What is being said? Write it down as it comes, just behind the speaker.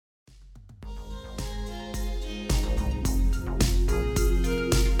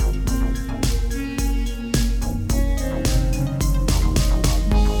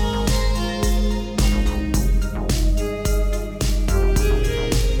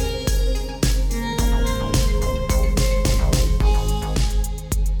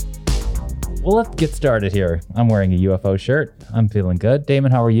Well, let's get started here. I'm wearing a UFO shirt. I'm feeling good.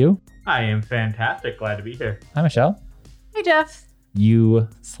 Damon, how are you? I am fantastic. Glad to be here. Hi, Michelle. Hey, Jeff. You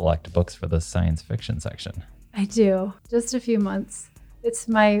select books for the science fiction section. I do. Just a few months. It's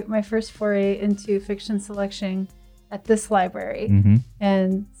my first foray into fiction selection at this library. Mm-hmm.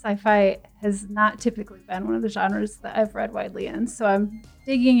 And sci-fi has not typically been one of the genres that I've read widely in. So I'm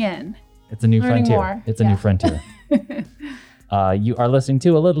digging in. It's a new Learning frontier. more. It's a new frontier. You are listening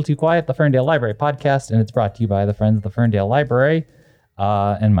to A Little Too Quiet, the Ferndale Library podcast, and it's brought to you by the Friends of the Ferndale Library.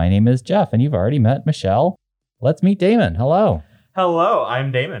 And my name is Jeff, and you've already met Michelle. Let's meet Damon. Hello. Hello,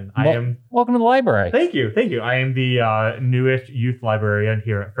 I'm Damon. Welcome to the library. Thank you. I am the newest youth librarian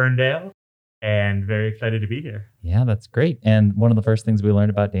here at Ferndale, and very excited to be here. Yeah, that's great. And one of the first things we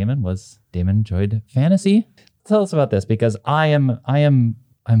learned about Damon was Damon enjoyed fantasy. Tell us about this, because I'm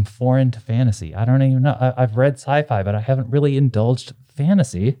foreign to fantasy. I don't even know. I've read sci-fi, but I haven't really indulged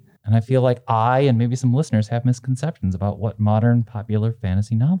fantasy. And I feel like I and maybe some listeners have misconceptions about what modern popular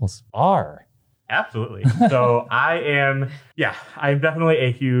fantasy novels are. Absolutely. So I'm definitely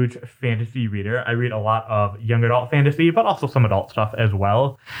a huge fantasy reader. I read a lot of young adult fantasy, but also some adult stuff as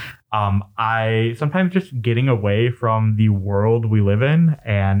well. I sometimes just getting away from the world we live in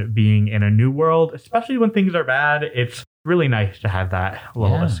and being in a new world, especially when things are bad, it's really nice to have that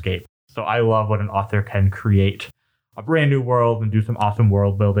little escape. So I love when an author can create a brand new world and do some awesome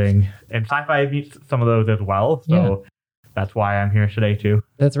world building. And sci-fi meets some of those as well. So that's why I'm here today too.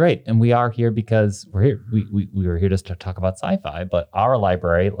 That's right. And we are here because we're here. We were here just to talk about sci-fi, but our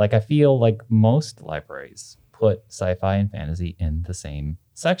library, like I feel like most libraries put sci-fi and fantasy in the same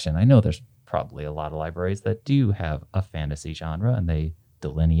section. I know there's probably a lot of libraries that do have a fantasy genre and they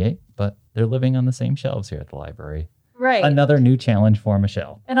delineate, but they're living on the same shelves here at the library. Right. Another new challenge for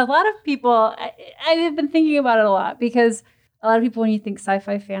Michelle. And a lot of people, I have been thinking about it a lot, because a lot of people, when you think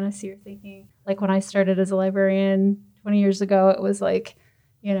sci-fi fantasy, you're thinking, like when I started as a librarian 20 years ago, it was like,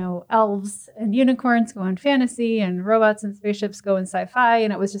 elves and unicorns go in fantasy and robots and spaceships go in sci-fi.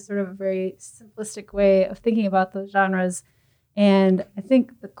 And it was just sort of a very simplistic way of thinking about those genres. And I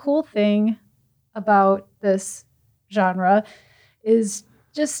think the cool thing about this genre is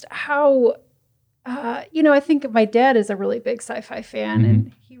just how, I think my dad is a really big sci-fi fan,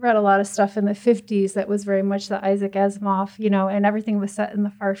 and he read a lot of stuff in the 50s that was very much the Isaac Asimov, and everything was set in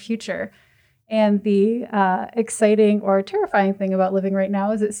the far future. And the exciting or terrifying thing about living right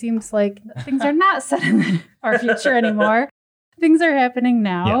now is it seems like things are not set in the far future anymore. Things are happening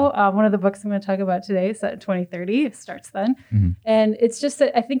now. Yeah. One of the books I'm going to talk about today is set in 2030. It starts then. Mm-hmm. And it's just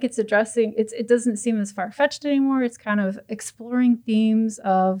that I think it's addressing, it doesn't seem as far-fetched anymore. It's kind of exploring themes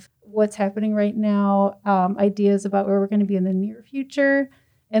of what's happening right now, ideas about where we're going to be in the near future.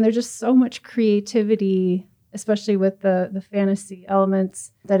 And there's just so much creativity, especially with the fantasy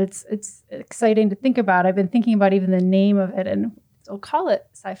elements, that it's exciting to think about. I've been thinking about even the name of it, and I'll call it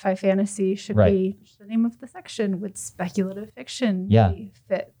sci-fi fantasy. Should be the name of the section. Would speculative fiction maybe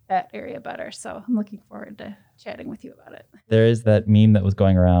fit that area better? So I'm looking forward to chatting with you about it. There is that meme that was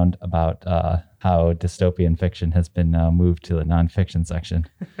going around about how dystopian fiction has been moved to the nonfiction section.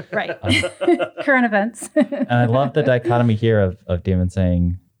 Right. Current events. And I love the dichotomy here of Damon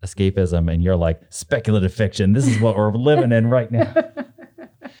saying escapism, and you're like, speculative fiction. This is what we're living in right now.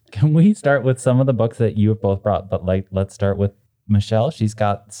 Can we start with some of the books that you have both brought? But let's start with Michelle. She's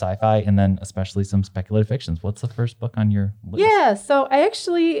got sci-fi and then especially some speculative fictions. What's the first book on your list? Yeah, so I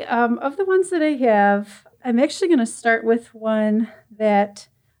actually, of the ones that I have, I'm actually going to start with one that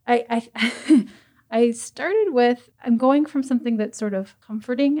I started with. I'm going from something that's sort of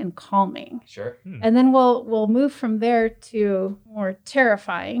comforting and calming. Sure. And then we'll move from there to more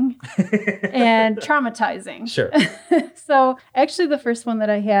terrifying and traumatizing. Sure. So actually the first one that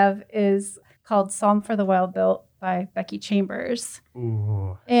I have is called Psalm for the Wild-Built by Becky Chambers.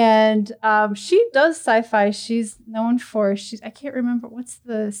 Ooh. And she does sci-fi. She's known for, I can't remember, what's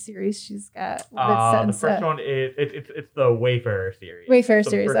the series she's got? The first one is, it's the Wayfarer series. Wayfarer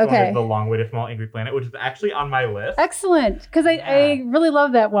series, the first okay. one is The Long Way to Small Angry Planet, which is actually on my list. Excellent, because I really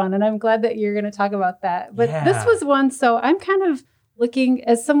love that one, and I'm glad that you're going to talk about that. But this was one, so I'm kind of looking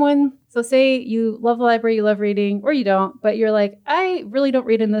as someone, so say you love the library, you love reading, or you don't, but you're like, I really don't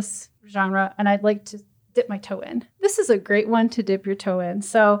read in this genre, and I'd like to dip my toe in. This is a great one to dip your toe in.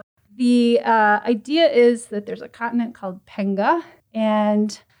 So the idea is that there's a continent called Penga,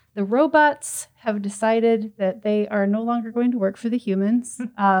 and the robots have decided that they are no longer going to work for the humans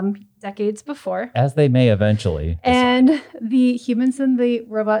decades before. As they may eventually decide. And the humans and the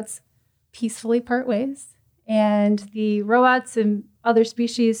robots peacefully part ways. And the robots and other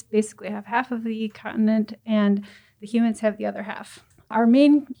species basically have half of the continent, and the humans have the other half. Our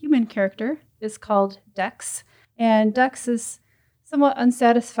main human character is called Dex. And Dex is somewhat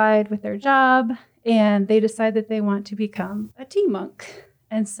unsatisfied with their job, and they decide that they want to become a tea monk.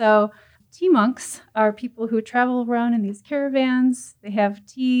 And so tea monks are people who travel around in these caravans. They have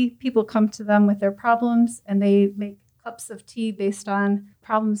tea. People come to them with their problems, and they make cups of tea based on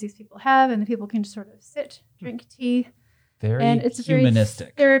problems these people have, and the people can just sort of sit, drink tea. And it's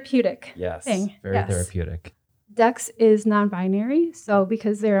humanistic. Very therapeutic Yes, thing. very therapeutic. Dex is non-binary, so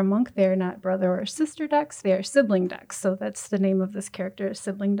because they're a monk, they're not brother or sister Dex, they are sibling Dex. So that's the name of this character,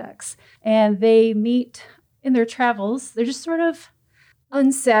 sibling Dex. And they meet in their travels. They're just sort of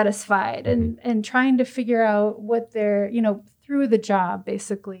unsatisfied and trying to figure out what they're, through the job,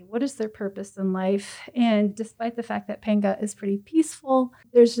 basically. What is their purpose in life? And despite the fact that Panga is pretty peaceful,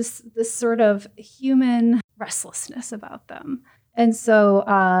 there's just this sort of human restlessness about them. And so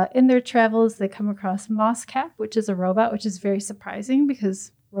in their travels, they come across Mosscap, which is a robot, which is very surprising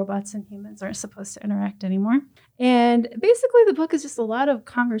because robots and humans aren't supposed to interact anymore. And basically, the book is just a lot of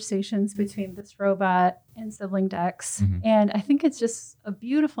conversations between this robot and sibling Dex. And I think it's just a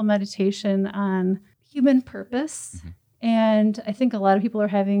beautiful meditation on human purpose. And I think a lot of people are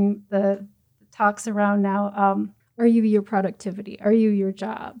having the talks around now, are you your productivity? Are you your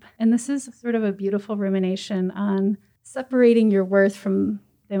job? And this is sort of a beautiful rumination on separating your worth from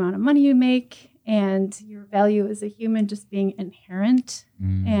the amount of money you make and your value as a human just being inherent.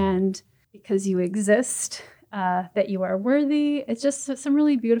 And because you exist, that you are worthy. It's just some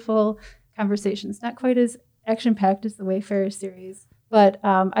really beautiful conversations, not quite as action-packed as the Wayfarer series. But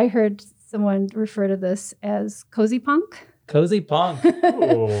I heard someone refer to this as cozy punk. Cozy punk.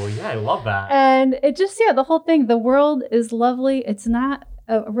 Oh, yeah, I love that. And it just, the whole thing, the world is lovely. It's not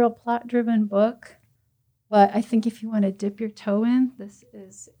a real plot-driven book, but I think if you want to dip your toe in, this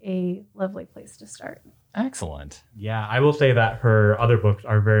is a lovely place to start. Excellent. Yeah, I will say that her other books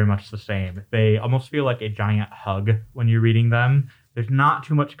are very much the same. They almost feel like a giant hug when you're reading them. There's not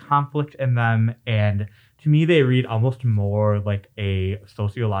too much conflict in them, and to me, they read almost more like a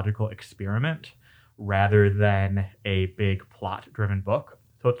sociological experiment rather than a big plot-driven book.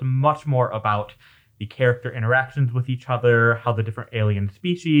 So it's much more about the character interactions with each other, how the different alien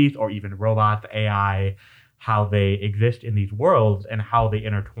species, or even robots, AI, how they exist in these worlds, and how they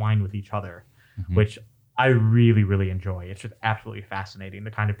intertwine with each other, which I really, really enjoy. It's just absolutely fascinating,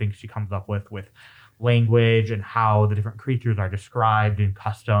 the kind of things she comes up with language and how the different creatures are described in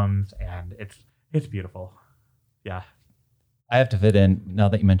customs, and it's beautiful. Yeah. I have to fit in, now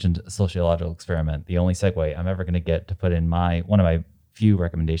that you mentioned sociological experiment, the only segue I'm ever going to get to put in one of my few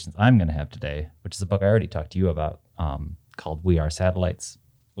recommendations I'm going to have today, which is a book I already talked to you about, called We Are Satellites,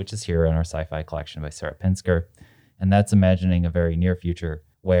 which is here in our sci-fi collection by Sarah Pinsker. And that's imagining a very near future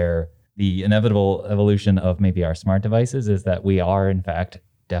where the inevitable evolution of maybe our smart devices is that we are, in fact,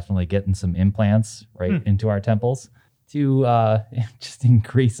 definitely getting some implants into our temples to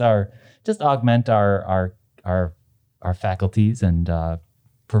just augment our faculties and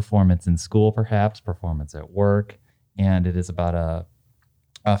performance in school, perhaps performance at work. And it is about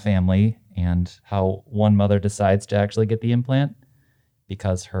a family and how one mother decides to actually get the implant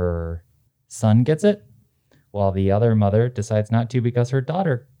because her son gets it, while the other mother decides not to because her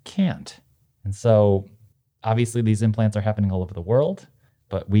daughter can't. And so obviously these implants are happening all over the world,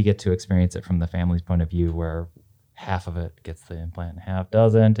 but we get to experience it from the family's point of view where half of it gets the implant and half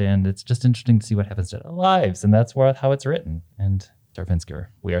doesn't. And it's just interesting to see what happens to their lives. And that's how it's written. And Sarah Pinsker,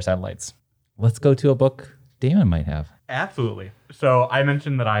 We Are Satellites. Let's go to a book Damon might have. Absolutely. So I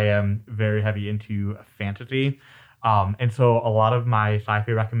mentioned that I am very heavy into fantasy. And so a lot of my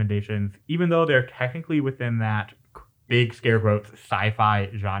sci-fi recommendations, even though they're technically within that big scare-growth sci-fi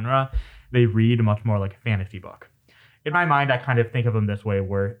genre, they read much more like a fantasy book. In my mind, I kind of think of them this way,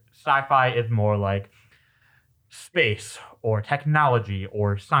 where sci-fi is more like space or technology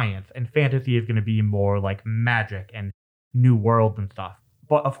or science, and fantasy is going to be more like magic and new worlds and stuff.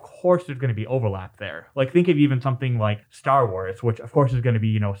 But of course there's going to be overlap there. Like think of even something like Star Wars, which of course is going to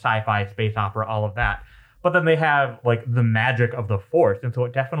be, sci-fi, space opera, all of that. But then they have like the magic of the Force, and so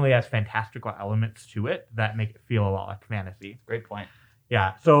it definitely has fantastical elements to it that make it feel a lot like fantasy. Great point.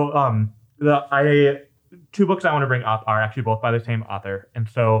 Yeah. So two books I want to bring up are actually both by the same author. And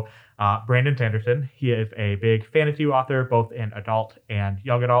so Brandon Sanderson, he is a big fantasy author, both in adult and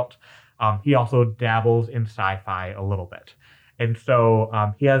young adult. He also dabbles in sci-fi a little bit. And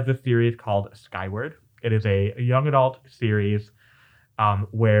so he has this series called Skyward. It is a young adult series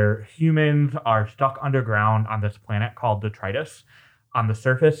where humans are stuck underground on this planet called Detritus. On the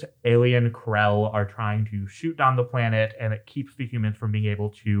surface, alien Krell are trying to shoot down the planet, and it keeps the humans from being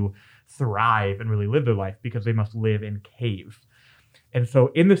able to thrive and really live their life because they must live in caves. And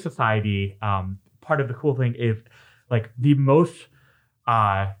so in this society, part of the cool thing is like the most,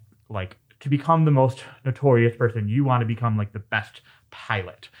 like to become the most notorious person, you want to become like the best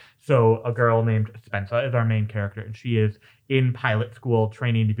pilot. So a girl named Spencer is our main character, and she is in pilot school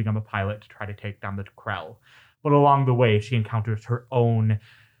training to become a pilot to try to take down the Krell. But along the way, she encounters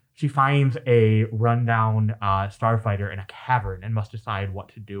she finds a rundown starfighter in a cavern and must decide what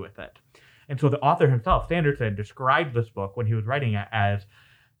to do with it. And so the author himself, Sanderson, described this book when he was writing it as,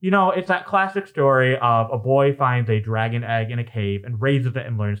 it's that classic story of a boy finds a dragon egg in a cave and raises it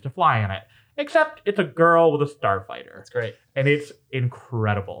and learns to fly on it. Except it's a girl with a starfighter. That's great. And it's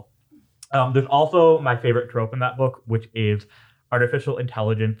incredible. There's also my favorite trope in that book, which is artificial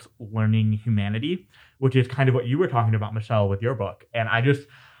intelligence learning humanity, which is kind of what you were talking about, Michelle, with your book. And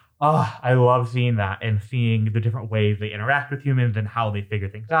I love seeing that and seeing the different ways they interact with humans and how they figure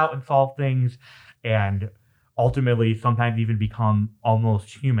things out and solve things, and ultimately sometimes even become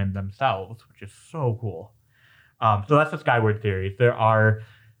almost human themselves, which is so cool. So that's the Skyward series.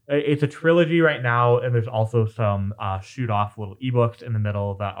 It's a trilogy right now, and there's also some shoot-off little ebooks in the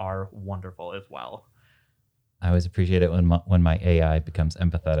middle that are wonderful as well. I always appreciate it when my AI becomes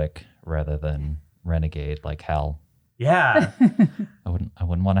empathetic rather than renegade like Hal. Yeah. I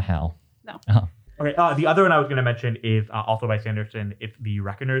wouldn't want a Hal. No. Oh. Okay, the other one I was going to mention is also by Sanderson. It's the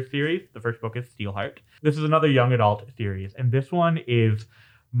Reckoners series. The first book is Steelheart. This is another young adult series, and this one is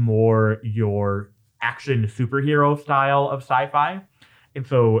more your action superhero style of sci-fi. And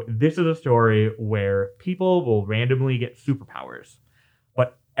so this is a story where people will randomly get superpowers,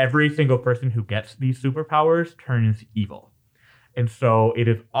 but every single person who gets these superpowers turns evil. And so it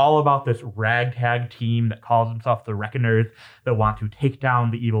is all about this ragtag team that calls themselves the Reckoners that want to take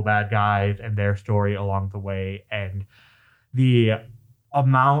down the evil bad guys and their story along the way. And the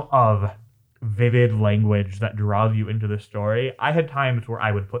amount of vivid language that draws you into the story. I had times where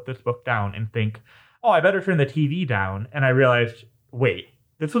I would put this book down and think, oh, I better turn the TV down. And I realized, wait,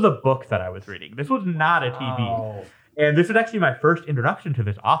 this was a book that I was reading. This was not a TV. Wow. And this was actually my first introduction to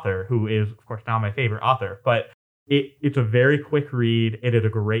this author, who is, of course, now my favorite author. But it's a very quick read. It is a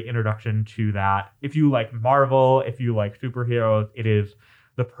great introduction to that. If you like Marvel, if you like superheroes, it is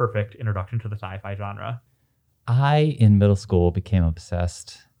the perfect introduction to the sci-fi genre. I, in middle school, became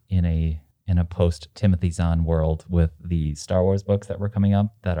obsessed in a post Timothy Zahn world with the Star Wars books that were coming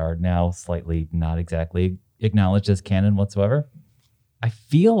up that are now slightly not exactly acknowledged as canon whatsoever. I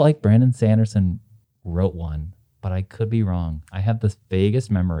feel like Brandon Sanderson wrote one, but I could be wrong. I have the vaguest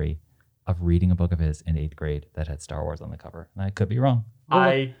memory of reading a book of his in 8th grade that had Star Wars on the cover, and I could be wrong.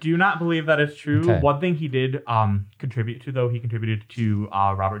 I do not believe that is true. Okay. One thing he did contribute to, though, he contributed to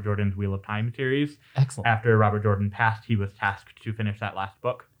Robert Jordan's Wheel of Time series. Excellent. After Robert Jordan passed, he was tasked to finish that last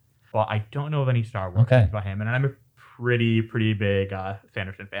book. Well, I don't know of any Star Wars books by him, and I'm a pretty big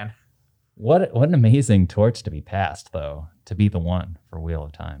Sanderson fan. What an amazing torch to be passed, though, to be the one for Wheel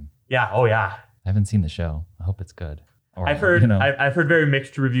of Time. Yeah. Oh, yeah. I haven't seen the show. I hope it's good. Or, I've heard very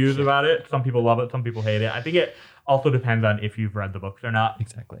mixed reviews about it. Some people love it, some people hate it. I think it also depends on if you've read the books or not.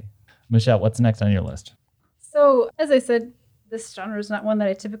 Exactly. Michelle, what's next on your list? So, as I said, this genre is not one that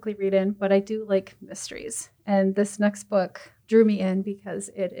I typically read in, but I do like mysteries. And this next book drew me in because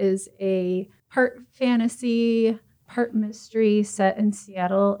it is a part fantasy, part mystery set in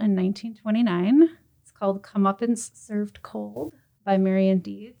Seattle in 1929. It's called Comeuppance Served Cold by Marion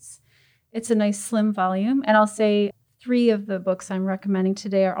Deeds. It's a nice slim volume. And I'll say 3 of the books I'm recommending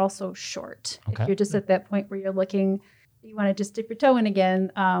today are also short. Okay. If you're just at that point where you're looking, you want to just dip your toe in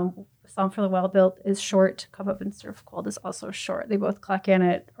again, Song for the Well-Built is short. Comeuppance Served Cold is also short. They both clock in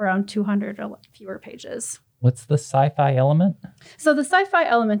at around 200 or fewer pages. What's the sci-fi element? So the sci-fi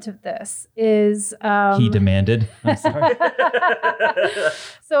element of this is... he demanded. I'm sorry.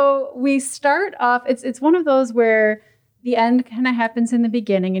 So we start off, it's one of those where the end kind of happens in the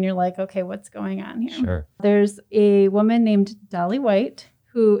beginning and you're like, okay, what's going on here? Sure. There's a woman named Dolly White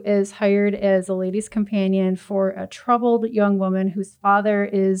who is hired as a lady's companion for a troubled young woman whose father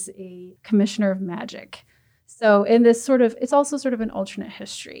is a commissioner of magic. So in this it's also sort of an alternate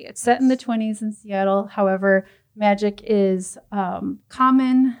history. It's set in the 20s in Seattle. However, magic is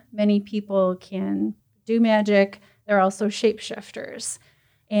common. Many people can do magic. They're also shapeshifters.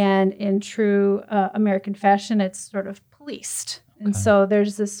 And in true American fashion, it's sort of policed. Okay. And so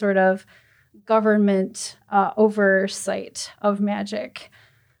there's this sort of government oversight of magic.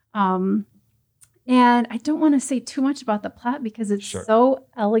 And I don't want to say too much about the plot because it's so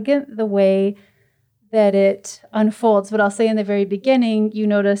elegant the way that it unfolds. But I'll say in the very beginning, you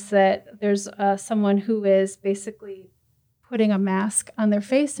notice that there's someone who is basically putting a mask on their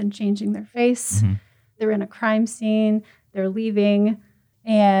face and changing their face. Mm-hmm. They're in a crime scene. they're leaving.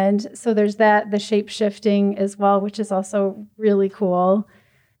 And so there's that, the shape shifting as well, which is also really cool.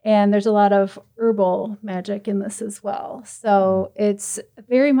 And there's a lot of herbal magic in this as well. So it's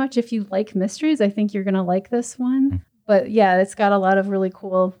very much, if you like mysteries, I think you're going to like this one. But yeah, it's got a lot of really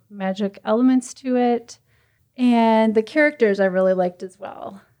cool magic elements to it. And the characters I really liked as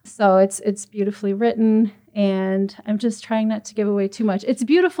well. So it's beautifully written, and I'm just trying not to give away too much. It's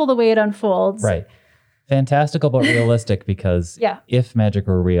beautiful the way it unfolds. Right. Fantastical but realistic, because Yeah. if magic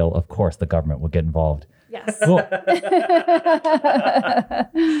were real, of course the government would get involved. Yes. Who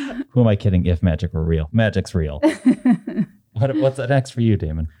am I kidding? If magic were real. Magic's real. What's next for you,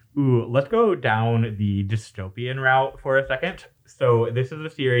 Damon? Ooh, let's go down the dystopian route for a second. So this is a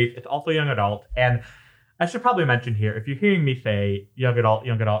series. It's also young adult. And I should probably mention here, if you're hearing me say young adult,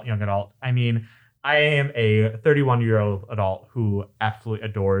 young adult, young adult, I mean, I am a 31-year-old adult who absolutely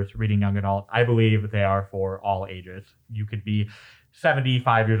adores reading young adult. I believe they are for all ages. You could be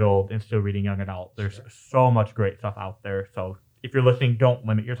 75 years old and still reading young adult. There's so much great stuff out there. So if you're listening, don't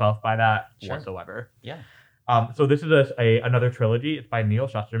limit yourself by that whatsoever. Yeah. So this is another trilogy. It's by Neal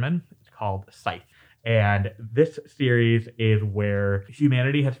Shusterman. It's called Scythe. And this series is where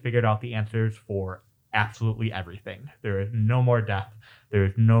humanity has figured out the answers for absolutely everything. There is no more death. There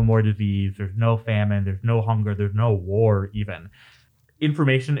is no more disease. There's no famine. There's no hunger. There's no war even.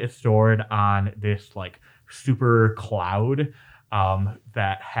 Information is stored on this like super cloud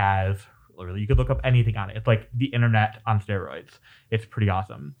that has literally, you could look up anything on it. It's like the internet on steroids. It's pretty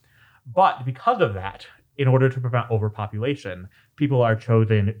awesome. But because of that, in order to prevent overpopulation, people are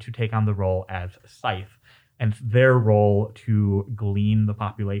chosen to take on the role as Scythe. And it's their role to glean the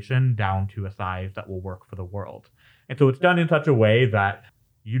population down to a size that will work for the world. And so it's done in such a way that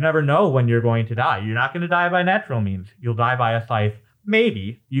you never know when you're going to die. You're not going to die by natural means. You'll die by a scythe.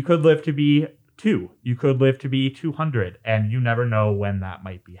 Maybe. You could live to be 2. You could live to be 200. And you never know when that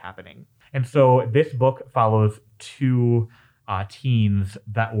might be happening. And so this book follows 2 teens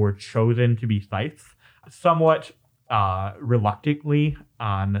that were chosen to be scythes, somewhat reluctantly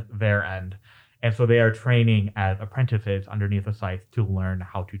on their end. And so they are training as apprentices underneath a scythe to learn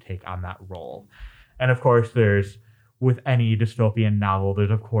how to take on that role. And of course, with any dystopian novel, there's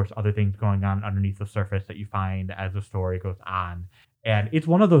of course other things going on underneath the surface that you find as the story goes on. And it's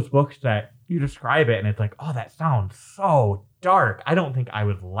one of those books that you describe it and it's like, oh, that sounds so dark. I don't think I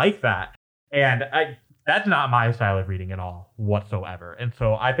would like that. And that's not my style of reading at all whatsoever. And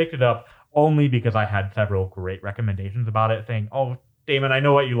so I picked it up only because I had several great recommendations about it saying, oh, Damon, I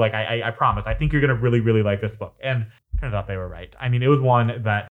know what you like. I promise. I think you're going to really, really like this book. And turns out they were right. I mean, it was one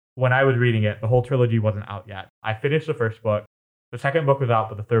that when I was reading it, the whole trilogy wasn't out yet. I finished the first book. The second book was out,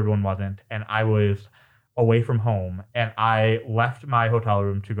 but the third one wasn't. And I was away from home. And I left my hotel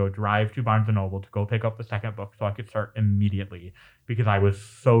room to go drive to Barnes & Noble to go pick up the second book so I could start immediately because I was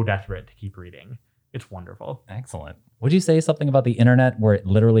so desperate to keep reading. It's wonderful. Excellent. Would you say something about the internet where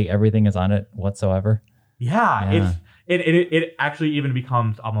literally everything is on it whatsoever? Yeah. It actually even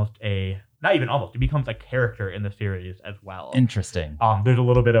becomes it becomes a character in the series as well. Interesting. There's a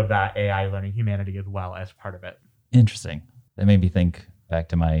little bit of that AI learning humanity as well as part of it. Interesting. That made me think back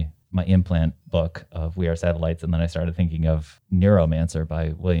to my implant book of We Are Satellites, and then I started thinking of Neuromancer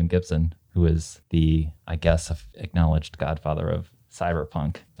by William Gibson, who is the, I guess, acknowledged godfather of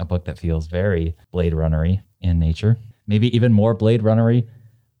cyberpunk, a book that feels very Blade Runner-y in nature. Maybe even more Blade Runner-y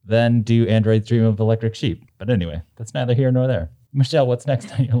than do Androids Dream of Electric Sheep. But anyway, that's neither here nor there. Michelle, what's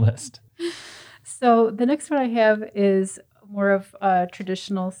next on your list? So the next one I have is more of a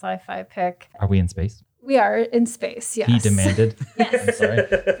traditional sci-fi pick. Are we in space? We are in space, yes. He demanded. Yes. I'm sorry.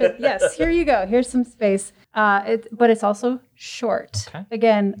 But yes, here you go. Here's some space. But it's also short. Okay.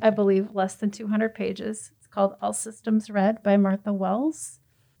 Again, I believe less than 200 pages. It's called All Systems Red by Martha Wells.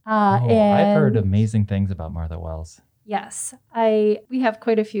 I've heard amazing things about Martha Wells. Yes, we have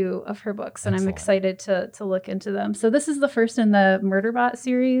quite a few of her books, and Excellent. I'm excited to look into them. So this is the first in the Murderbot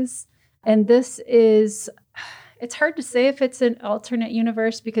series, and this is, it's hard to say if it's an alternate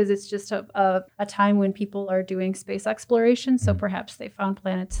universe because it's just a time when people are doing space exploration. So perhaps they found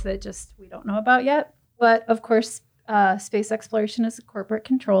planets that just we don't know about yet. But of course, space exploration is corporate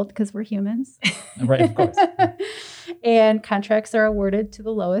controlled because we're humans. Right, of course. And contracts are awarded to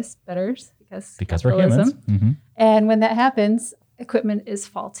the lowest bidders because we're humans. Mm-hmm. And when that happens, equipment is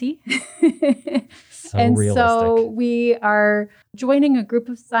faulty. So and realistic. so we are joining a group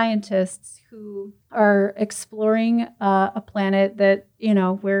of scientists who are exploring a planet that,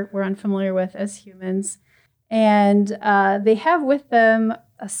 we're unfamiliar with as humans. And they have with them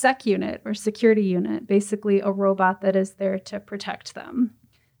a sec unit or security unit, basically a robot that is there to protect them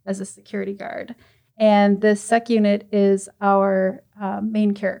as a security guard. And this sec unit is our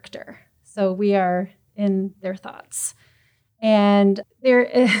main character. So we are in their thoughts. And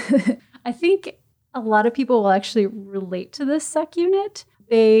I think a lot of people will actually relate to this sec unit.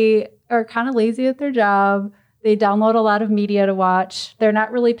 They are kind of lazy at their job. They download a lot of media to watch. They're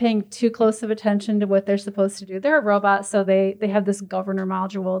not really paying too close of attention to what they're supposed to do. They're a robot, so they have this governor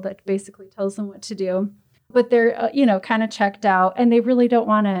module that basically tells them what to do. But they're, kind of checked out, and they really don't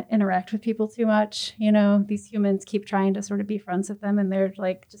want to interact with people too much. These humans keep trying to sort of be friends with them, and they're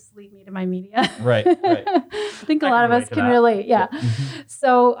like, just leave me to my media. Right. I think a lot of us can relate. Yeah.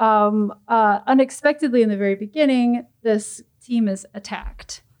 So unexpectedly in the very beginning, this team is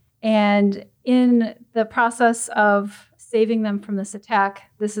attacked. And in the process of saving them from this attack,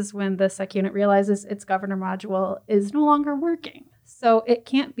 this is when the sec unit realizes its governor module is no longer working. So it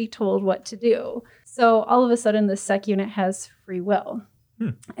can't be told what to do. So all of a sudden, the sec unit has free will.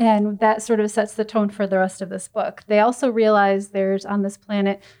 And that sort of sets the tone for the rest of this book. They also realize there's on this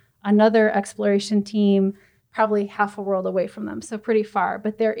planet another exploration team probably half a world away from them, so pretty far.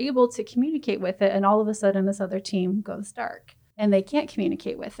 But they're able to communicate with it, and all of a sudden, this other team goes dark. And they can't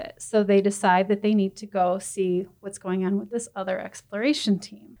communicate with it. So they decide that they need to go see what's going on with this other exploration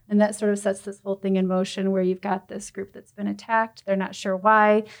team. And that sort of sets this whole thing in motion where you've got this group that's been attacked. They're not sure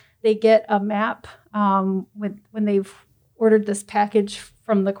why. They get a map when they've ordered this package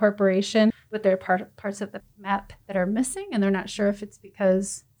from the corporation, but there are parts of the map that are missing. And they're not sure if it's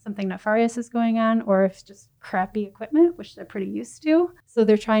because something nefarious is going on or if it's just crappy equipment, which they're pretty used to. So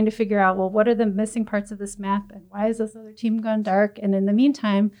they're trying to figure out, well, what are the missing parts of this map and why is this other team gone dark? And in the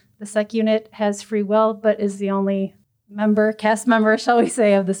meantime, the sec unit has free will, but is the only cast member, shall we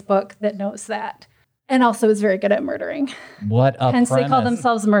say, of this book that knows that. And also is very good at murdering. What a Hence premise. They call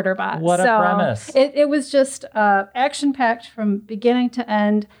themselves murder bots. What a premise. It was just action-packed from beginning to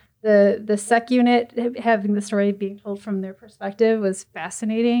end. The sec unit, having the story being told from their perspective, was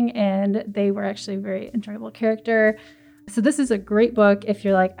fascinating, and they were actually a very enjoyable character. So this is a great book if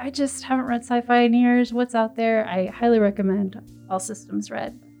you're like, I just haven't read sci-fi in years. What's out there? I highly recommend All Systems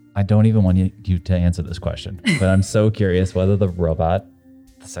Read. I don't even want you to answer this question, but I'm so curious whether the robot,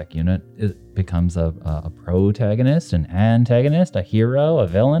 the sec unit, becomes a protagonist, an antagonist, a hero, a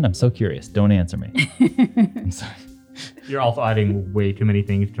villain. I'm so curious. Don't answer me. I'm sorry. You're also adding way too many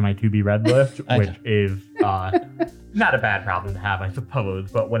things to my to-be-read list, which is not a bad problem to have, I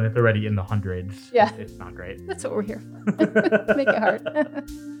suppose, but when it's already in the hundreds, it's not great. That's what we're here for. Make it hard.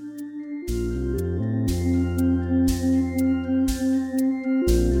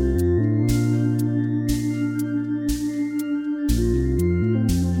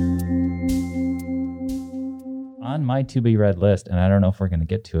 On my to-be-read list, and I don't know if we're going to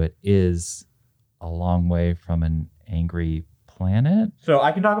get to it, is A Long Way from an Angry Planet. So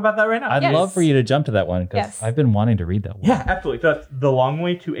I can talk about that right now. I'd love for you to jump to that one because I've been wanting to read that one. Yeah, absolutely. So that's The Long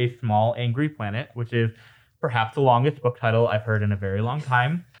Way to a Small Angry Planet, which is perhaps the longest book title I've heard in a very long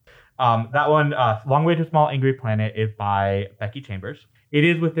time. That one, Long Way to a Small Angry Planet, is by Becky Chambers. It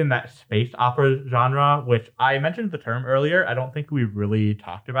is within that space opera genre, which I mentioned the term earlier. I don't think we really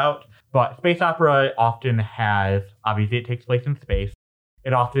talked about. But space opera often has, obviously it takes place in space.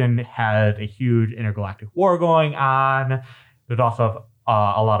 It often has a huge intergalactic war going on. There's also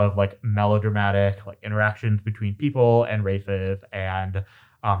a lot of melodramatic interactions between people and races, and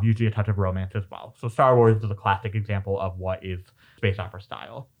usually a touch of romance as well. So Star Wars is a classic example of what is space opera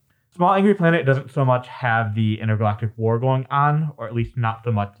style. Small Angry Planet doesn't so much have the intergalactic war going on, or at least not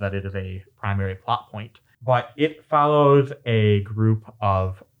so much that it is a primary plot point. But it follows a group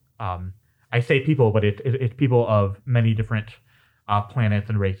of, I say people, but it's people of many different planets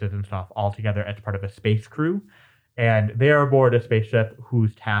and races and stuff all together as part of a space crew. And they are aboard a spaceship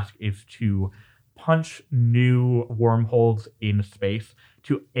whose task is to punch new wormholes in space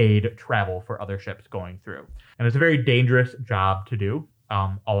to aid travel for other ships going through. And it's a very dangerous job to do.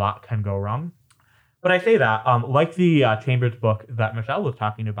 A lot can go wrong. But I say that, like the Chambers book that Michelle was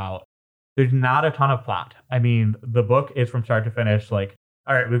talking about, there's not a ton of plot. I mean, the book is from start to finish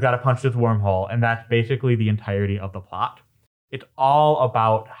all right, we've got to punch this wormhole. And that's basically the entirety of the plot. It's all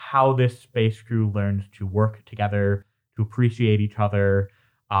about how this space crew learns to work together, to appreciate each other,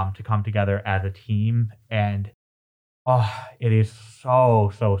 to come together as a team. And it is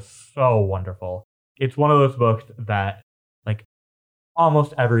so, so, so wonderful. It's one of those books that,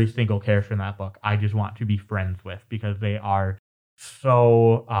 almost every single character in that book I just want to be friends with because they are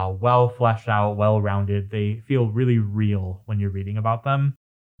so well fleshed out, well-rounded. They feel really real when you're reading about them.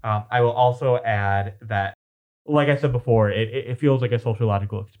 I will also add that, like I said before, it feels like a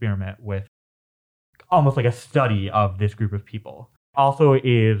sociological experiment with almost like a study of this group of people. Also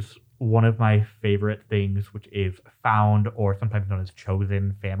is one of my favorite things, which is found or sometimes known as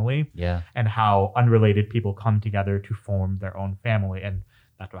chosen family. Yeah. And how unrelated people come together to form their own family. And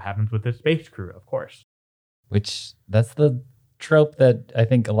that's what happens with the space crew, of course. Which that's the trope that I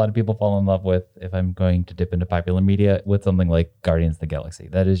think a lot of people fall in love with if I'm going to dip into popular media with something like Guardians of the Galaxy.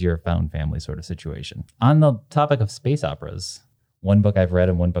 That is your found family sort of situation. On the topic of space operas, one book I've read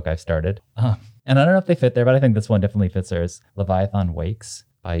and one book I've started, and I don't know if they fit there, but I think this one definitely fits there, is Leviathan Wakes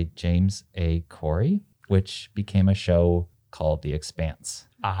by James A. Corey, which became a show called The Expanse.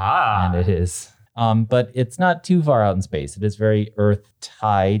 Aha. And it is... but it's not too far out in space. It is very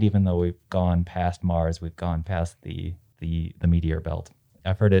Earth-tied, even though we've gone past Mars, we've gone past the meteor belt.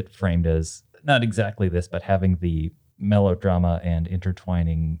 I've heard it framed as not exactly this, but having the melodrama and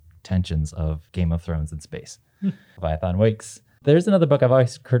intertwining tensions of Game of Thrones in space. Leviathan Wakes. There's another book I've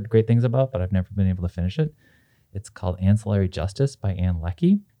always heard great things about, but I've never been able to finish it. It's called Ancillary Justice by Ann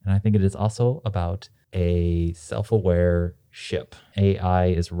Leckie. And I think it is also about a self-aware ship. AI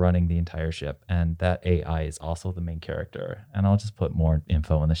is running the entire ship, and that AI is also the main character. And I'll just put more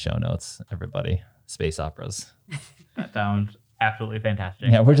info in the show notes, everybody. Space operas. That sounds absolutely fantastic.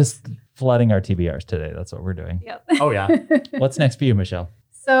 Yeah, we're just flooding our TBRs today. That's what we're doing. Yep. Oh, yeah. What's next for you, Michelle?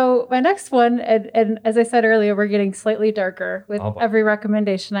 So my next one, and as I said earlier, we're getting slightly darker with every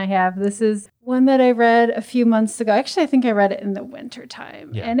recommendation I have. This is one that I read a few months ago. Actually, I think I read it in the winter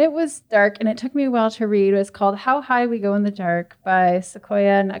time. Yeah. And it was dark, and it took me a while to read. It was called How High We Go in the Dark by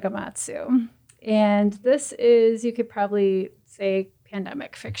Sequoia Nagamatsu. And this is, you could probably say,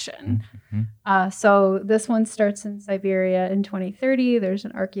 pandemic fiction. Mm-hmm. So this one starts in Siberia in 2030. There's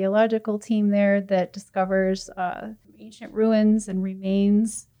an archaeological team there that discovers ancient ruins and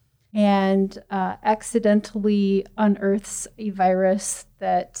remains and accidentally unearths a virus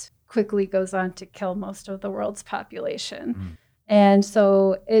that quickly goes on to kill most of the world's population. Mm. And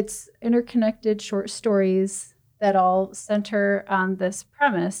so it's interconnected short stories that all center on this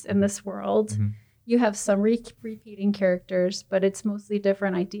premise in this world. Mm-hmm. You have some repeating characters, but it's mostly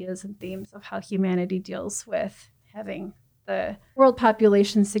different ideas and themes of how humanity deals with having the world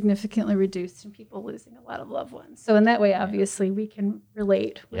population significantly reduced and people losing a lot of loved ones. So in that way, obviously, we can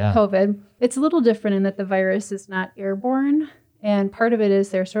relate with COVID. It's a little different in that the virus is not airborne. And part of it is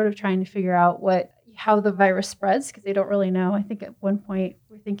they're sort of trying to figure out how the virus spreads, because they don't really know. I think at one point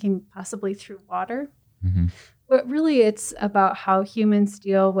we're thinking possibly through water. Mm-hmm. But really, it's about how humans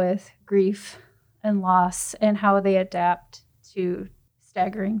deal with grief and loss and how they adapt to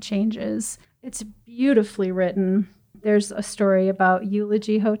staggering changes. It's beautifully written. There's a story about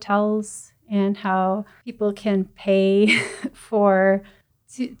eulogy hotels and how people can pay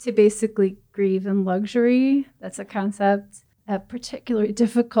to basically grieve in luxury. That's a concept. A particularly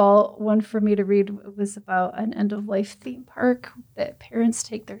difficult one for me to read was about an end-of-life theme park that parents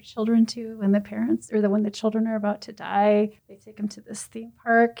take their children to when when the children are about to die. They take them to this theme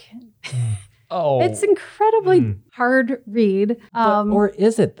park. Oh, it's incredibly hard read. Or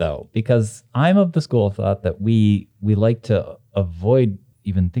is it though? Because I'm of the school of thought that we like to avoid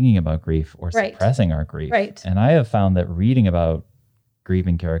even thinking about grief or suppressing our grief. Right. And I have found that reading about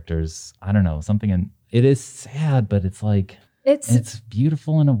grieving characters, I don't know, it is sad, but it's like it's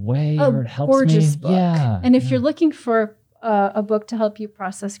beautiful in a way, or it helps gorgeous me. Book. Yeah. And if you're looking for a book to help you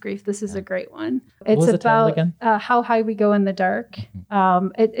process grief, this is a great one. It's about how high we go in the dark. Mm-hmm.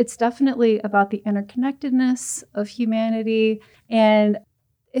 It's definitely about the interconnectedness of humanity. And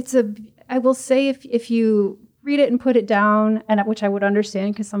I will say if you read it and put it down, and which I would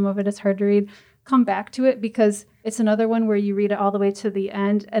understand because some of it is hard to read, come back to it, because it's another one where you read it all the way to the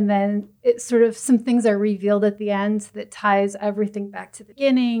end, and then it's sort of some things are revealed at the end that ties everything back to the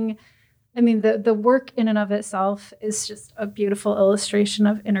beginning. I mean, the work in and of itself is just a beautiful illustration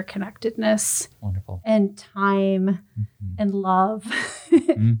of interconnectedness. Wonderful. And time and love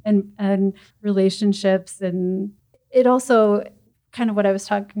and relationships. And it also, kind of what I was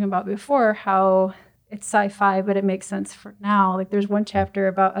talking about before, how it's sci-fi, but it makes sense for now. Like there's one chapter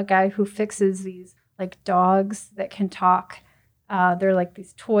about a guy who fixes these like dogs that can talk. They're like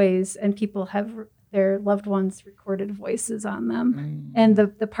these toys, and people have their loved ones' recorded voices on them. And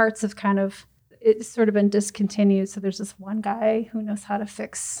the parts have it's sort of been discontinued. So there's this one guy who knows how to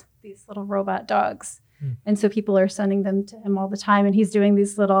fix these little robot dogs. And so people are sending them to him all the time. And he's doing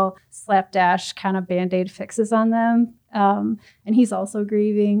these little slapdash kind of Band-Aid fixes on them. And he's also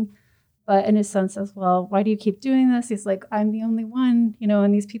grieving. But in his son says, well, why do you keep doing this? He's like, I'm the only one,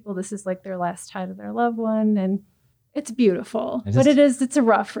 and these people, this is like their last tie to their loved one. And it's beautiful, but it's a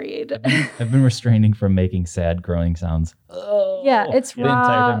rough read. I've been restraining from making sad groaning sounds. Oh, yeah, it's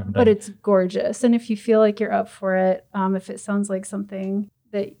raw, but it's gorgeous. And if you feel like you're up for it, if it sounds like something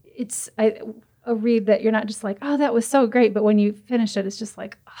that it's a read that you're not just like, oh, that was so great. But when you finish it, it's just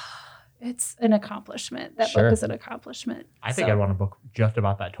like, oh, it's an accomplishment. That book is an accomplishment. I think I'd want a book just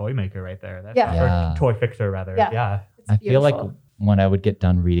about that toy maker right there. That's Yeah. Or toy fixer, rather. Yeah. I feel like when I would get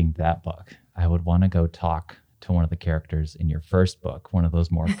done reading that book, I would want to go talk to one of the characters in your first book, one of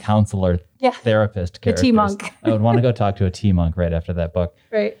those more counselor therapist characters. The T-Monk. I would want to go talk to a T-Monk right after that book.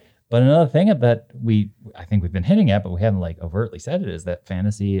 Right. But another thing that I think we've been hinting at, but we haven't like overtly said it, is that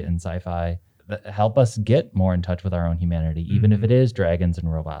fantasy and sci-fi that help us get more in touch with our own humanity, even if it is dragons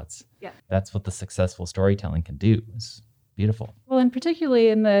and robots. Yeah. That's what the successful storytelling can do. It's beautiful. Well, and particularly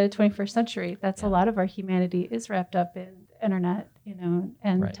in the 21st century, that's a lot of our humanity is wrapped up in internet,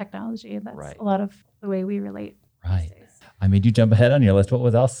 and technology. And that's a lot of the way we relate. Right. I made you jump ahead on your list. What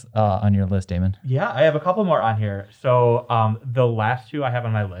was else on your list, Damon? Yeah, I have a couple more on here. So the last two I have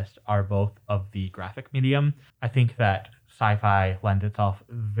on my list are both of the graphic medium. I think that sci-fi lends itself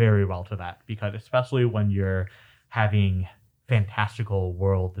very well to that, because especially when you're having fantastical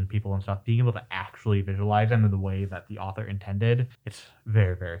worlds and people and stuff, being able to actually visualize them in the way that the author intended, it's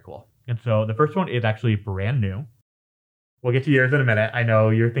very, very cool. And so the first one is actually brand new. We'll get to yours in a minute. I know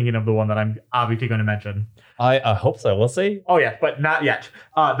you're thinking of the one that I'm obviously going to mention. I hope so. We'll see. Oh, yes, but not yet.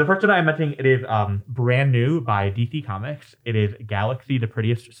 The first one I'm mentioning, it is brand new by DC Comics. It is Galaxy, the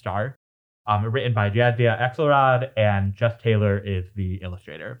Prettiest Star. Written by Jadzia Axelrod, and Jess Taylor is the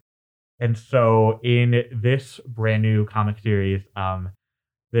illustrator. And so in this brand new comic series,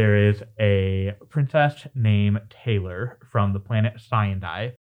 there is a princess named Taylor from the planet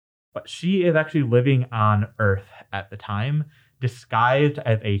Cyanide, but she is actually living on Earth at the time, disguised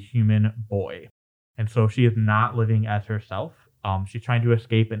as a human boy. And so she is not living as herself. She's trying to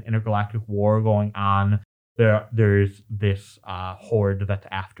escape an intergalactic war going on. There's this horde that's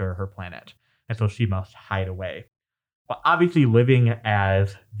after her planet. And so she must hide away. But obviously living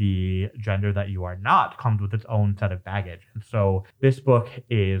as the gender that you are not comes with its own set of baggage. And so this book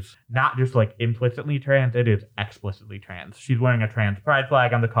is not just like implicitly trans, it is explicitly trans. She's wearing a trans pride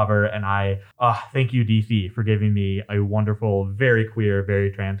flag on the cover, and I thank you, DC, for giving me a wonderful, very queer,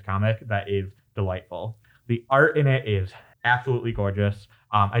 very trans comic that is delightful. The art in it is absolutely gorgeous.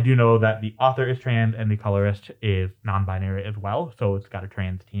 I do know that the author is trans and the colorist is non-binary as well, so it's got a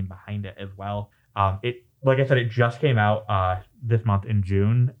trans team behind it as well. Like I said, it just came out this month in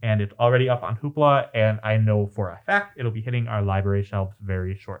June, and it's already up on Hoopla, and I know for a fact it'll be hitting our library shelves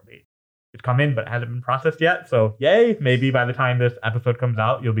very shortly. It's come in, but it hasn't been processed yet, so yay! Maybe by the time this episode comes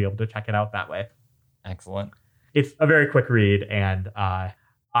out, you'll be able to check it out that way. Excellent. It's a very quick read, and I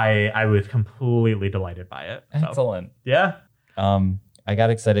was completely delighted by it. So, Excellent. yeah. I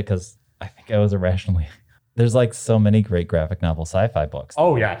got excited because I think I was irrationally. There's like so many great graphic novel sci-fi books.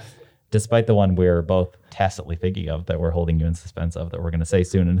 Oh, yes. Despite the one we're both tacitly thinking of that we're holding you in suspense of that we're going to say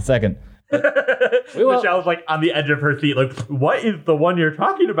soon in a second. Michelle's like on the edge of her seat, like, what is the one you're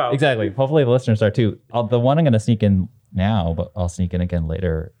talking about? Exactly. Hopefully the listeners are too. The one I'm going to sneak in now, but I'll sneak in again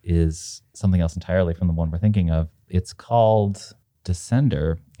later, is something else entirely from the one we're thinking of. It's called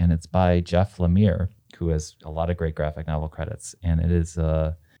Descender, and it's by Jeff Lemire, who has a lot of great graphic novel credits. And it is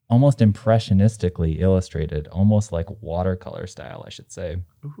almost impressionistically illustrated, almost like watercolor style, I should say.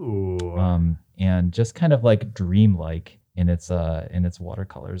 Ooh. And just kind of like dreamlike in its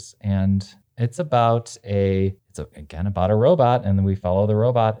watercolors. And it's about about a robot, and then we follow the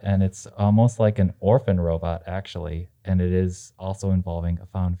robot, and it's almost like an orphan robot, actually. And it is also involving a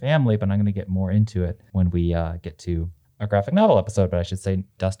found family, but I'm going to get more into it when we get to a graphic novel episode, but I should say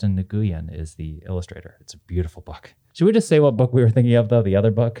Dustin Nguyen is the illustrator. It's a beautiful book. Should we just say what book we were thinking of, though? The other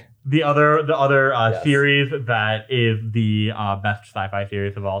book? The other Yes. series that is the best sci-fi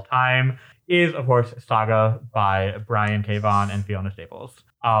series of all time is, of course, Saga by Brian K. Vaughan and Fiona Staples.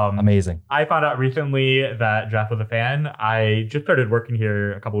 Amazing. I found out recently that Jeff was a fan. I just started working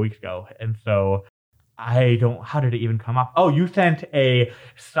here a couple weeks ago, and so how did it even come up? Oh, you sent a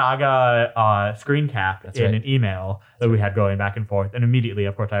Saga screen cap an email that we had going back and forth. And immediately,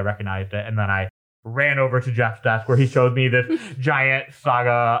 of course, I recognized it. And then I ran over to Jeff's desk where he showed me this giant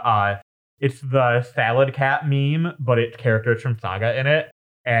Saga. It's the salad cat meme, but it's characters from Saga in it.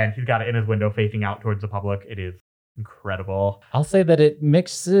 And he's got it in his window facing out towards the public. It is incredible. I'll say that it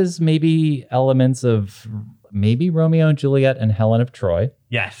mixes maybe elements of maybe Romeo and Juliet and Helen of Troy.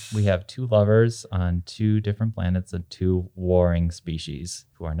 Yes. We have two lovers on two different planets and two warring species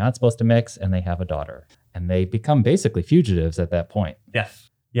who are not supposed to mix, and they have a daughter. And they become basically fugitives at that point. Yes.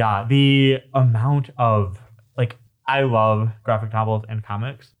 Yeah, the amount of, I love graphic novels and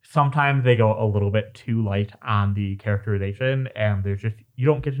comics. Sometimes they go a little bit too light on the characterization, and you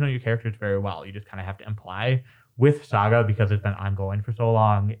don't get to know your characters very well. You just kind of have to imply with Saga, because it's been ongoing for so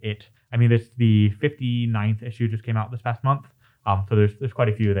long, it's the 59th issue just came out this past month. So there's quite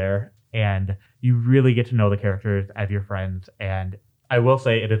a few there, and you really get to know the characters as your friends. And I will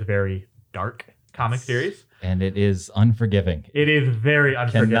say it is a very dark comic series. And it is unforgiving. It is very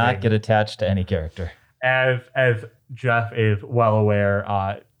unforgiving. Cannot get attached to any character. As Jeff is well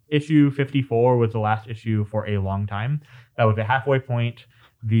aware, issue 54 was the last issue for a long time. That was the halfway point.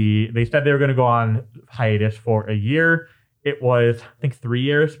 They said they were going to go on hiatus for a year. It was, I think, 3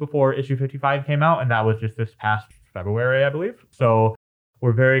 years before issue 55 came out, and that was just this past February, I believe. So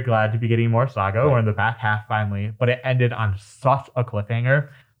we're very glad to be getting more Saga. Right. We're in the back half finally, but it ended on such a cliffhanger.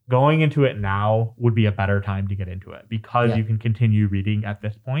 Going into it now would be a better time to get into it because you can continue reading at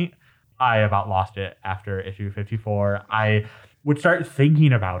this point. I about lost it after issue 54. I would start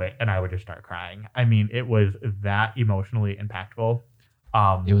thinking about it and I would just start crying. I mean, it was that emotionally impactful.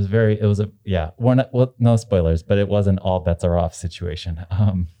 No spoilers, but it was an all bets are off situation.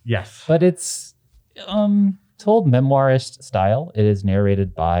 Yes. But it's told memoirist style. It is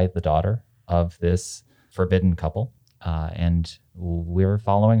narrated by the daughter of this forbidden couple. And we're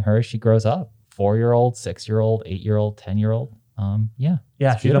following her as she grows up. 4-year-old, 6-year-old, 8-year-old, 10-year-old. Yeah,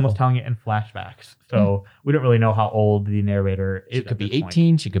 she's beautiful. Almost telling it in flashbacks. So we don't really know how old the narrator is. She could be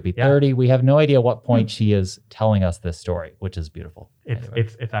 18, she could be 30. We have no idea what point she is telling us this story, which is beautiful.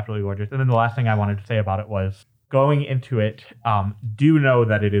 It's absolutely gorgeous. And then the last thing I wanted to say about it was going into it, do know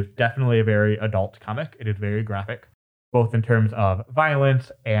that it is definitely a very adult comic. It is very graphic, both in terms of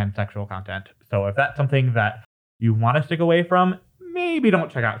violence and sexual content. So if that's something that you want to stick away from, maybe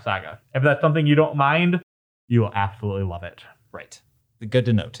don't check out Saga. If that's something you don't mind, you will absolutely love it. Right. Good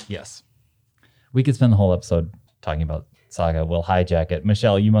to note. Yes. We could spend the whole episode talking about Saga. We'll hijack it.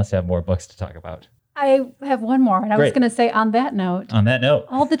 Michelle, you must have more books to talk about. I have one more. And I was going to say on that note,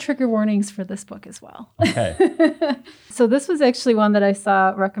 all the trigger warnings for this book as well. Okay. So this was actually one that I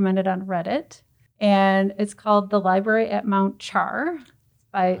saw recommended on Reddit. And it's called The Library at Mount Char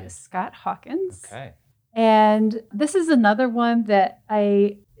by Scott Hawkins. Okay. And this is another one that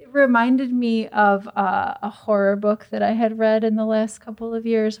it reminded me of a horror book that I had read in the last couple of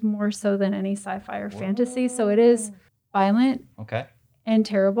years, more so than any sci-fi or fantasy. So it is violent and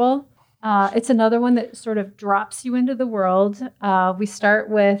terrible. It's another one that sort of drops you into the world. We start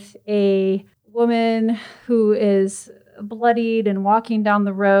with a woman who is bloodied and walking down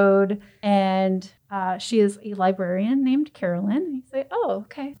the road, and she is a librarian named Carolyn. And you say, oh,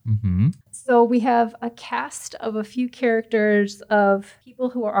 okay. Mm-hmm. So we have a cast of a few characters of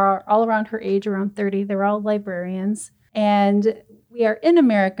people who are all around her age, around 30. They're all librarians. And we are in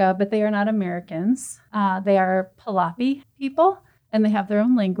America, but they are not Americans. They are Palapi people, and they have their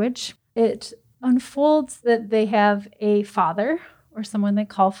own language. It unfolds that they have a father, or someone they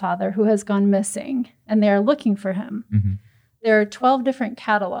call father, who has gone missing, and they are looking for him. Mm-hmm. There are 12 different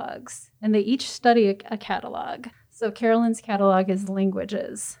catalogs, and they each study a catalog. So Carolyn's catalog is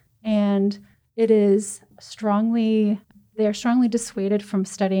languages, and they are strongly dissuaded from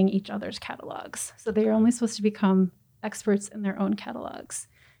studying each other's catalogs. So they are only supposed to become experts in their own catalogs.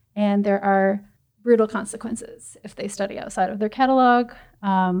 And there are brutal consequences if they study outside of their catalog.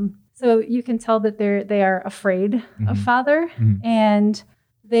 So you can tell that they are afraid of father, and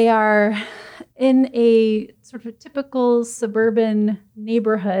they are in a sort of typical suburban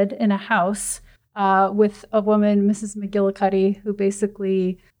neighborhood in a house with a woman, Mrs. McGillicuddy, who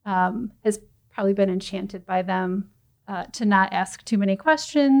basically has probably been enchanted by them to not ask too many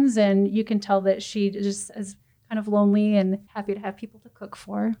questions. And you can tell that she just is kind of lonely and happy to have people to cook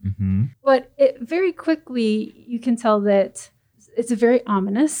for. Mm-hmm. But very quickly, you can tell that it's a very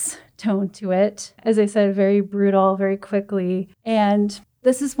ominous tone to it. As I said, very brutal, very quickly. And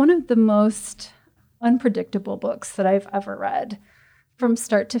this is one of the most unpredictable books that I've ever read. From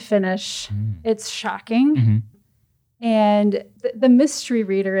start to finish, it's shocking. Mm-hmm. And the mystery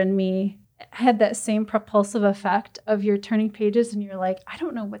reader in me had that same propulsive effect of you're turning pages and you're like, I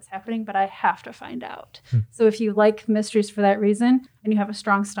don't know what's happening, but I have to find out. So if you like mysteries for that reason and you have a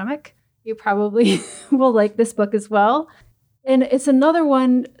strong stomach, you probably will like this book as well. And it's another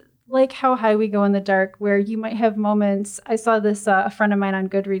one, like How High We Go in the Dark, where you might have moments. I saw this, a friend of mine on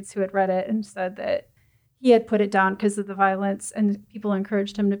Goodreads who had read it and said that he had put it down because of the violence, and people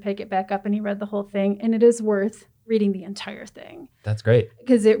encouraged him to pick it back up, and he read the whole thing. And it is worth reading the entire thing. That's great.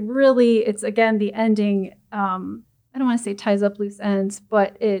 Because it's again, the ending, I don't want to say ties up loose ends,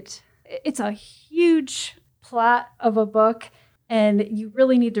 but it's a huge plot of a book. And you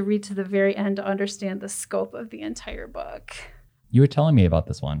really need to read to the very end to understand the scope of the entire book. You were telling me about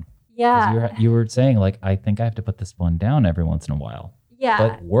this one. Yeah. You were saying, like, I think I have to put this one down every once in a while. Yeah.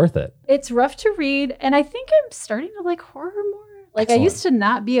 but worth it. It's rough to read, and I think I'm starting to like horror more. Like Excellent. I used to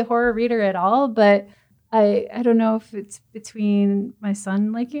not be a horror reader at all, but I don't know if it's between my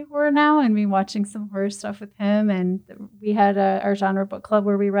son liking horror now and me watching some horror stuff with him. And we had our genre book club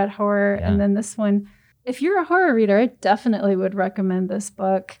where we read horror. Yeah. And then this one, if you're a horror reader, I definitely would recommend this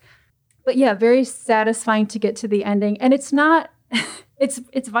book. But yeah, very satisfying to get to the ending. And it's not,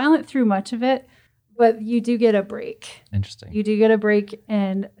 it's violent through much of it, but you do get a break. Interesting. You do get a break.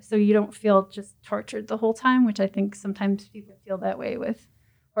 And so you don't feel just tortured the whole time, which I think sometimes people feel that way with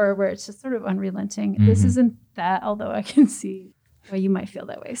or where it's just sort of unrelenting. Mm-hmm. This isn't that, although I can see why you might feel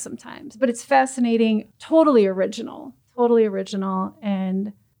that way sometimes. But it's fascinating, totally original,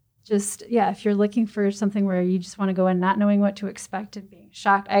 and just, yeah, if you're looking for something where you just want to go in not knowing what to expect and being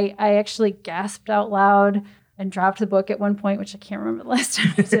shocked. I actually gasped out loud and dropped the book at one point, which I can't remember the last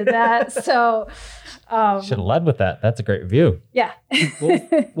time I did that. So should have led with that. That's a great review. Yeah.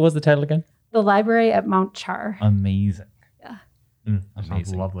 What was the title again? The Library at Mount Char. Amazing. Yeah. That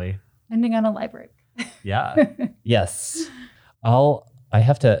sounds lovely. Ending on a library. Yeah. Yes. I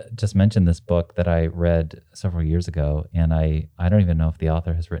have to just mention this book that I read several years ago, and I don't even know if the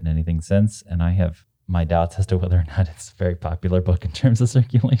author has written anything since, and I have my doubts as to whether or not it's a very popular book in terms of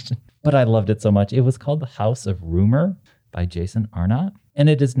circulation. But I loved it so much. It was called The House of Rumour by Jason Arnott, and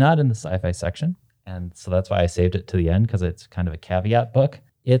it is not in the sci-fi section, and so that's why I saved it to the end, because it's kind of a caveat book.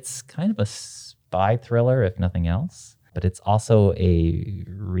 It's kind of a spy thriller, if nothing else, but it's also a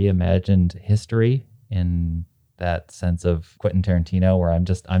reimagined history in that sense of Quentin Tarantino, where I'm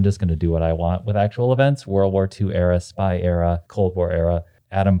just going to do what I want with actual events. World War II era, spy era, Cold War era,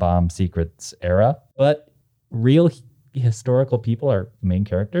 atom bomb secrets era. But real historical people are main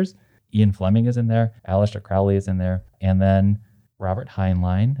characters. Ian Fleming is in there. Aleister Crowley is in there. And then Robert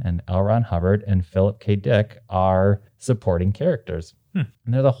Heinlein and L. Ron Hubbard and Philip K. Dick are supporting characters. And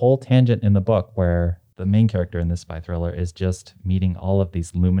there's a whole tangent in the book where the main character in this spy thriller is just meeting all of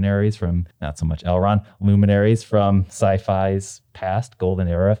these luminaries from, not so much Elron, luminaries from sci-fi's past, golden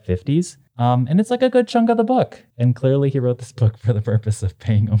era, 50s. And it's like a good chunk of the book. And clearly he wrote this book for the purpose of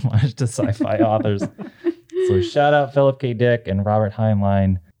paying homage to sci-fi authors. So shout out Philip K. Dick and Robert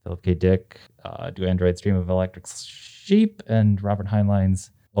Heinlein. Philip K. Dick, Do Androids Dream of Electric Sheep? And Robert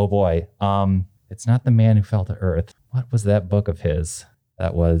Heinlein's, oh boy, It's Not the Man Who Fell to Earth. What was that book of his?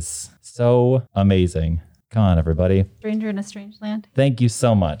 That was so amazing. Come on, everybody. Stranger in a Strange Land. Thank you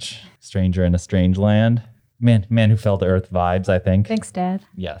so much. Stranger in a Strange Land. Man Who Fell to Earth vibes, I think. Thanks, Dad.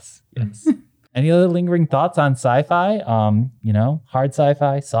 Yes. Any other lingering thoughts on sci-fi? Hard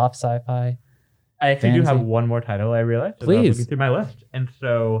sci-fi, soft sci-fi? I actually Fantasy? do have one more title, I realized, as I was Please. looking through my list. And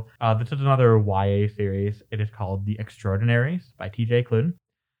so this is another YA series. It is called The Extraordinaries by T.J. Klune.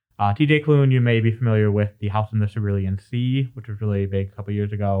 T.J. Klune, you may be familiar with The House in the Cerulean Sea, which was really big a couple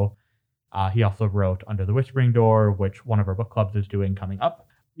years ago. He also wrote Under the Whispering Door, which one of our book clubs is doing coming up.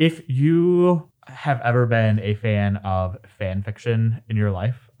 If you have ever been a fan of fan fiction in your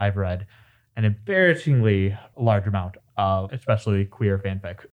life, I've read an embarrassingly large amount of especially queer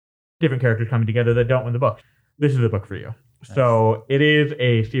fanfic. Different characters coming together that don't win the book. This is the book for you. Nice. So it is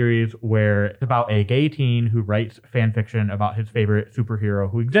a series where it's about a gay teen who writes fan fiction about his favorite superhero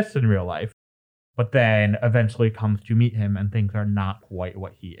who exists in real life, but then eventually comes to meet him and things are not quite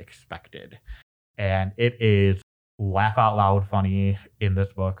what he expected. And it is laugh out loud funny in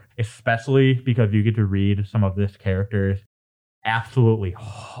this book, especially because you get to read some of this character's absolutely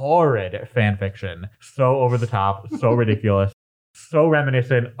horrid fan fiction. So over the top, so ridiculous, so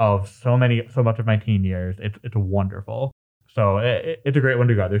reminiscent of so much of my teen years. It's wonderful. So it's a great one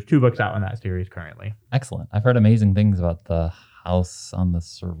to go. There's 2 books out in that series currently. Excellent. I've heard amazing things about the House on the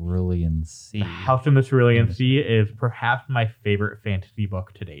Cerulean Sea. The House in the Cerulean Sea is perhaps my favorite fantasy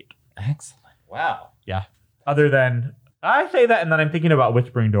book to date. Excellent. Wow. Yeah. Other than, I say that and then I'm thinking about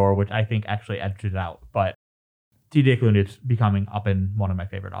Whispering Door, which I think actually edges it out. But T.J. Klune is becoming up in one of my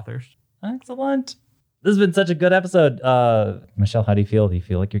favorite authors. Excellent. This has been such a good episode. Michelle, how do you feel? Do you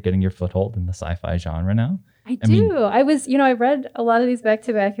feel like you're getting your foothold in the sci-fi genre now? I do. I read a lot of these back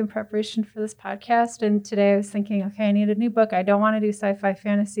to back in preparation for this podcast. And today I was thinking, okay, I need a new book. I don't want to do sci-fi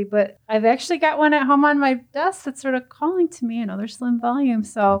fantasy, but I've actually got one at home on my desk that's sort of calling to me, another slim volume.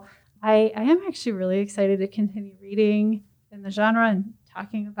 So I am actually really excited to continue reading in the genre and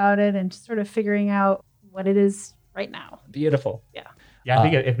talking about it and just sort of figuring out what it is right now. Beautiful. Yeah. Yeah, I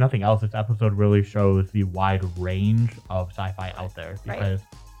think if nothing else, this episode really shows the wide range of sci-fi out there. Because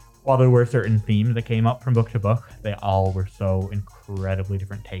while there were certain themes that came up from book to book, they all were so incredibly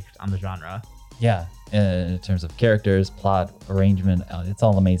different takes on the genre. Yeah, in terms of characters, plot, arrangement, it's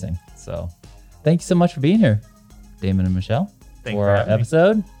all amazing. So thank you so much for being here, Damon and Michelle. Thanks for for our having me.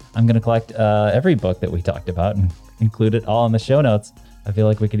 episode. I'm going to collect every book that we talked about and include it all in the show notes. I feel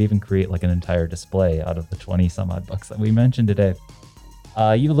like we could even create like an entire display out of the 20 some odd books that we mentioned today.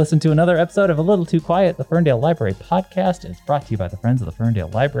 You listened to another episode of A Little Too Quiet, the Ferndale Library podcast. It's brought to you by the Friends of the Ferndale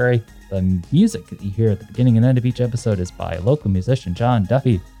Library. The music that you hear at the beginning and end of each episode is by local musician John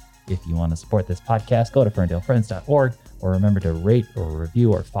Duffy. If you want to support this podcast, go to ferndalefriends.org, or remember to rate or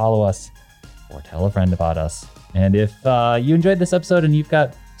review or follow us or tell a friend about us. And if you enjoyed this episode and you've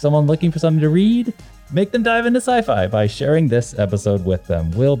got someone looking for something to read, make them dive into sci-fi by sharing this episode with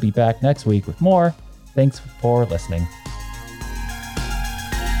them. We'll be back next week with more. Thanks for listening.